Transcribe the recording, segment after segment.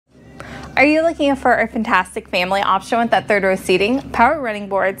Are you looking for a fantastic family option with that third row seating, power running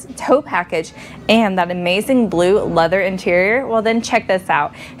boards, tow package, and that amazing blue leather interior? Well, then check this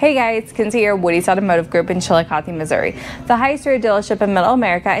out. Hey guys, Kinsey here, Woody's Automotive Group in Chillicothe, Missouri, the highest rated dealership in Middle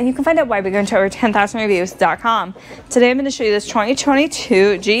America, and you can find out why by going to over10,000reviews.com. Today I'm going to show you this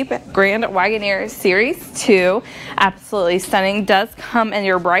 2022 Jeep Grand Wagoneer Series II. Absolutely stunning. Does come in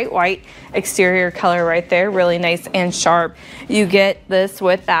your bright white exterior color right there, really nice and sharp. You get this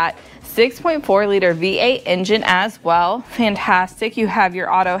with that 6.4 liter V8 engine as well. Fantastic. You have your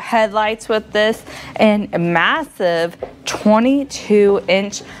auto headlights with this and a massive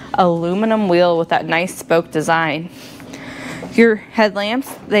 22-inch aluminum wheel with that nice spoke design. Your headlamps,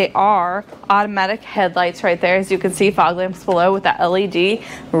 they are automatic headlights right there. As you can see, fog lamps below with that LED.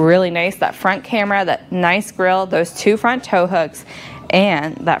 Really nice. That front camera, that nice grille, those two front tow hooks,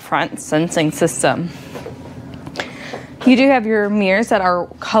 and that front sensing system. You do have your mirrors that are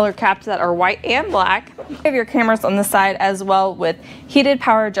color capped that are white and black. You have your cameras on the side as well with heated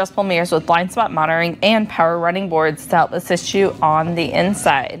power adjustable mirrors with blind spot monitoring and power running boards to help assist you on the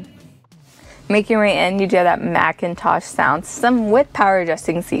inside. Making your way in, you do have that McIntosh sound system with power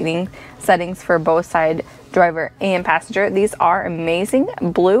adjusting seating settings for both side driver and passenger. These are amazing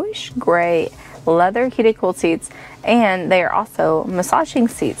bluish gray leather heated cooled seats, and they are also massaging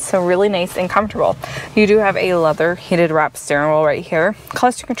seats, so really nice and comfortable. You do have a leather heated wrap steering wheel right here,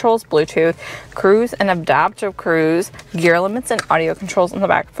 cluster controls, Bluetooth, cruise and adaptive cruise, gear limits, and audio controls in the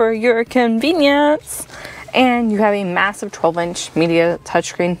back for your convenience. And you have a massive 12-inch media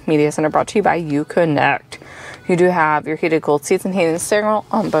touchscreen media center brought to you by Uconnect. You do have your heated cooled seats and heated steering wheel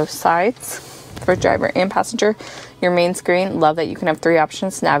on both sides for driver and passenger. Your main screen, love that you can have three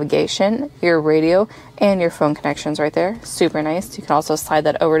options: navigation, your radio, and your phone connections right there. Super nice. You can also slide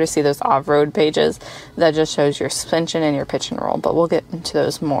that over to see those off-road pages. That just shows your suspension and your pitch and roll, but we'll get into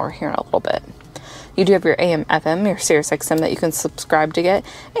those more here in a little bit. You do have your AM, FM, your Sirius XM that you can subscribe to get,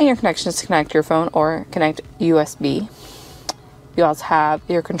 and your connections to connect your phone or connect USB. You also have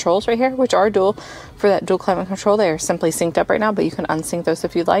your controls right here, which are dual. For that dual climate control, they are simply synced up right now, but you can unsync those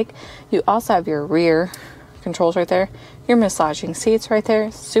if you'd like. You also have your rear controls right there, your massaging seats right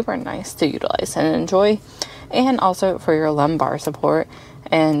there, super nice to utilize and enjoy, and also for your lumbar support,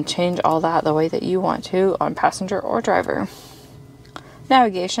 and change all that the way that you want to on passenger or driver.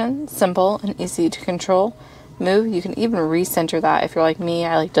 Navigation, simple and easy to control. Move, you can even recenter that if you're like me.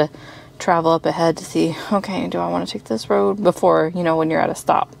 I like to travel up ahead to see, okay, do I want to take this road before, you know, when you're at a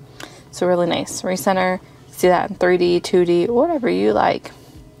stop. So really nice. Recenter, see that in 3D, 2D, whatever you like.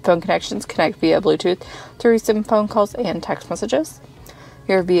 Phone connections, connect via Bluetooth to receive phone calls and text messages.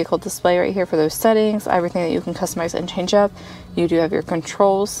 Your vehicle display right here for those settings, everything that you can customize and change up. You do have your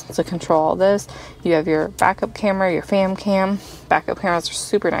controls to control all this. You have your backup camera, your fam cam. Backup cameras are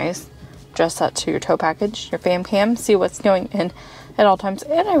super nice. Adjust that to your tow package. Your fam cam, see what's going in at all times.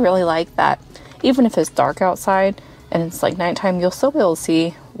 And I really like that even if it's dark outside and it's like nighttime, you'll still be able to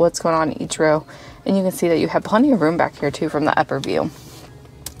see what's going on in each row. And you can see that you have plenty of room back here too from the upper view.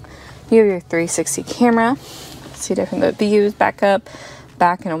 You have your 360 camera, see different views, back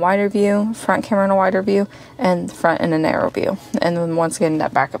in a wider view, front camera in a wider view, and front in a narrow view. And then once again,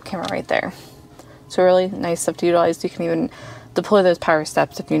 that backup camera right there. So really nice stuff to utilize. You can even deploy those power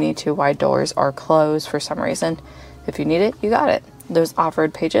steps if you need to, wide doors are closed for some reason. If you need it, you got it. Those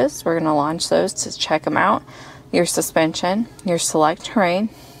off-road pages, we're gonna launch those to check them out. Your suspension, your select terrain,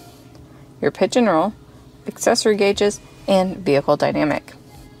 your pitch and roll, accessory gauges, and vehicle dynamic.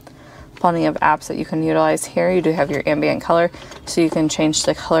 Plenty of apps that you can utilize here. You do have your ambient color, so you can change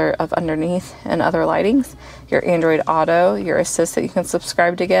the color of underneath and other lightings. Your Android Auto, your assist that you can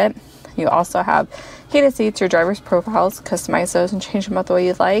subscribe to get. You also have heated seats, your driver's profiles, customize those and change them up the way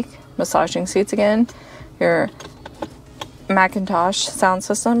you'd like. Massaging seats again. Your McIntosh sound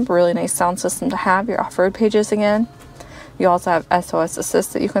system, really nice sound system to have. Your off-road pages again. You also have SOS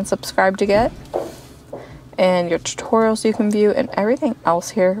Assist that you can subscribe to get, and your tutorials you can view, and everything else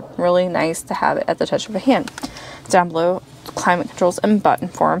here. Really nice to have it at the touch of a hand. Down below, climate controls in button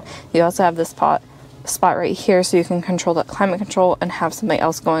form. You also have this spot right here, so you can control that climate control and have something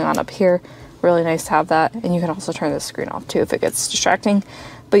else going on up here. Really nice to have that. And you can also turn the screen off too if it gets distracting.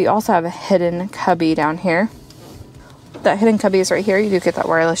 But you also have a hidden cubby down here. That hidden cubby is right here. You do get that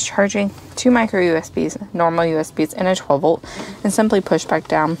wireless charging, 2 micro USBs, normal USBs, and a 12 volt, and simply push back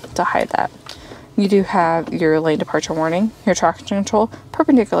down to hide that. You do have your lane departure warning, your traction control,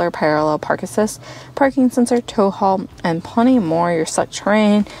 perpendicular parallel park assist, parking sensor, tow haul, and plenty more. Your select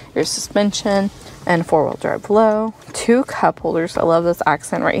terrain, your suspension, and 4-wheel drive low. 2 cup holders. I love this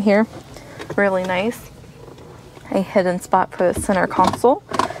accent right here. Really nice. A hidden spot for the center console.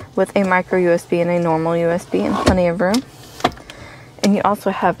 with a micro USB and a normal USB and plenty of room. And you also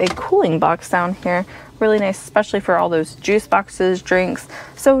have a cooling box down here. Really nice, especially for all those juice boxes, drinks,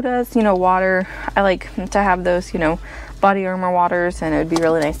 sodas, you know, water. I like to have those, you know, Body Armor waters, and it would be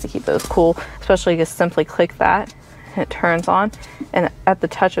really nice to keep those cool, especially just simply click that and it turns on. And at the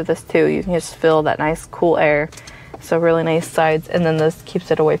touch of this too, you can just feel that nice cool air. So really nice sides, and then this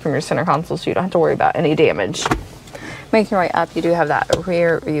keeps it away from your center console so you don't have to worry about any damage. Making your way up, you do have that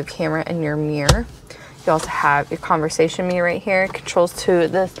rear view camera and your mirror. You also have your conversation mirror right here, controls to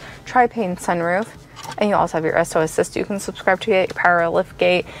this tri-pane sunroof, and you also have your SO assist you can subscribe to, your power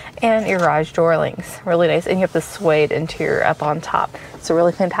liftgate, and your garage door links. Really nice, and you have the suede interior up on top. So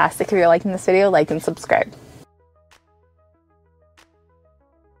really fantastic. If you're liking this video, like and subscribe.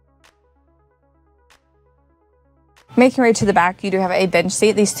 Making your way to the back, you do have a bench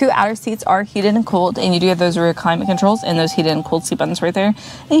seat. These two outer seats are heated and cooled, and you do have those rear climate controls and those heated and cooled seat buttons right there.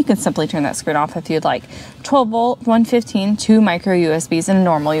 And you can simply turn that screen off if you'd like. 12 volt, 115, 2 micro USBs and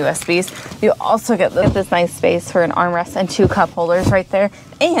normal USBs. You also get this nice space for an armrest and 2 cup holders right there.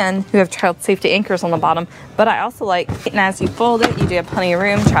 And you have child safety anchors on the bottom. But I also like, and as you fold it, you do have plenty of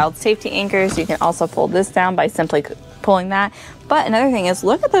room, child safety anchors. You can also fold this down by simply pulling that. But another thing is,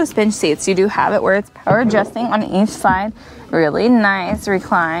 look at those bench seats. You do have it where it's power adjusting on each side. Really nice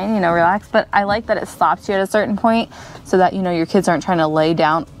recline, you know, relax. But I like that it stops you at a certain point so that, you know, your kids aren't trying to lay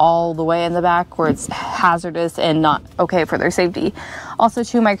down all the way in the back where it's hazardous and not okay for their safety. Also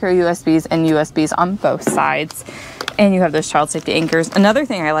 2 micro USBs and USBs on both sides. And you have those child safety anchors. Another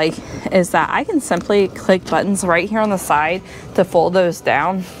thing I like is that I can simply click buttons right here on the side to fold those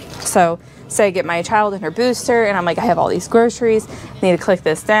down. So say I get my child in her booster and I'm like, I have all these groceries, I need to click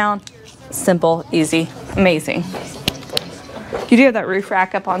this down. Simple, easy, amazing. You do have that roof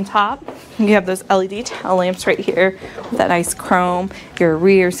rack up on top. You have those LED tail lamps right here with that nice chrome, your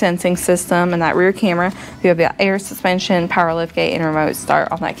rear sensing system and that rear camera. You have the air suspension, power liftgate, and remote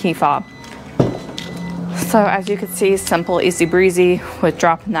start on that key fob. So as you can see, simple, easy breezy with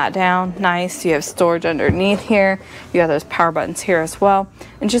dropping that down. Nice. You have storage underneath here. You have those power buttons here as well.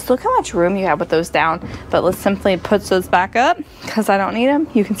 And just look how much room you have with those down. But let's simply put those back up because I don't need them.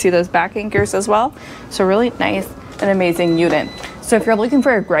 You can see those back anchors as well. So really nice and amazing unit. So if you're looking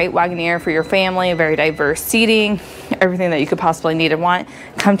for a great Wagoneer for your family, very diverse seating, everything that you could possibly need and want,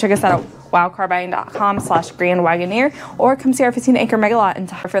 come check us out at wowcarbuying.com/Grand Wagoneer, or come see our 15-acre megalot and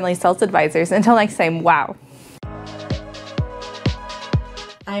talk to our friendly sales advisors. Until next time, wow.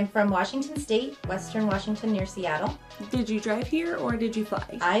 I'm from Washington State, Western Washington near Seattle. Did you drive here or did you fly?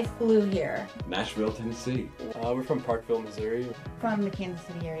 I flew here. Nashville, Tennessee. We're from Parkville, Missouri. From the Kansas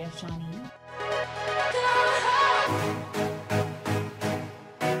City area, Shawnee.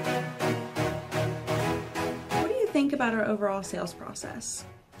 What do you think about our overall sales process?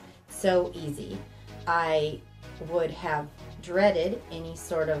 So easy. I would have dreaded any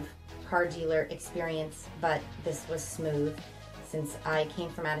sort of car dealer experience, but this was smooth. Since I came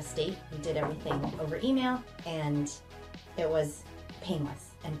from out of state, we did everything over email, and it was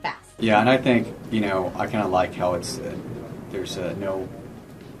painless and fast. Yeah, and I think, you know, I kind of like how it's there's no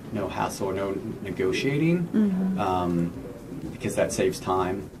hassle or no negotiating, because that saves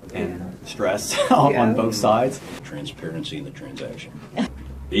time and stress on both sides. Transparency in the transaction.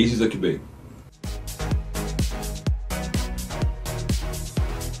 Easy as it could be.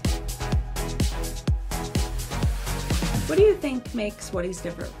 What do you think makes Woody's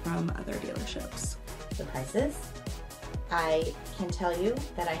different from other dealerships? The prices. I can tell you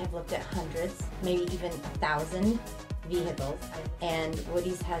that I have looked at hundreds, maybe even 1,000 vehicles, and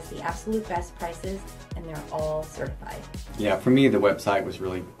Woody's has the absolute best prices, and they're all certified. Yeah, for me the website was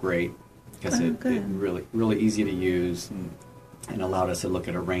really great because it really easy to use and allowed us to look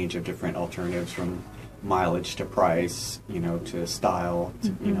at a range of different alternatives from mileage to price, you know, to style,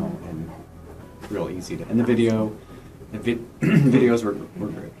 to, you know, and real easy to. And the videos were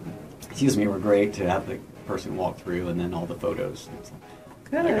great. Excuse me, were great to have the person walk through, and then all the photos.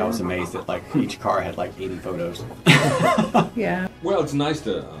 Good. Like, I was amazed that like each car had like 80 photos. Yeah. Well, it's nice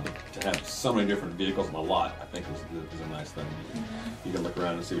to have so many different vehicles on the lot. I think is a nice thing. You can look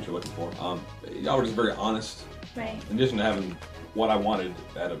around and see what you're looking for. Y'all were just very honest. Right. In addition to having what I wanted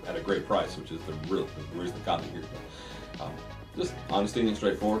at a great price, which is the reason that got me here. Just honesty and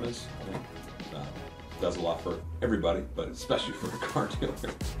straightforwardness, I think, does a lot for everybody, but especially for a car dealer.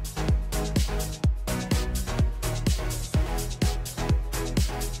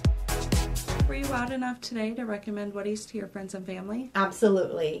 Were you out enough today to recommend Woody's to your friends and family?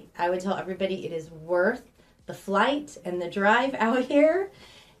 Absolutely. I would tell everybody it is worth the flight and the drive out here,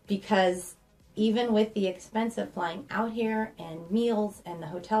 because even with the expense of flying out here and meals and the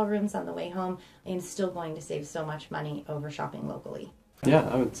hotel rooms on the way home, I am still going to save so much money over shopping locally. Yeah,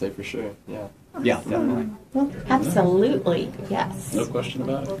 I would say for sure. Yeah. Yeah, definitely. Well, absolutely, yes. No question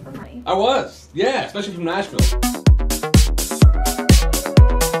about it. I was, yeah, especially from Nashville.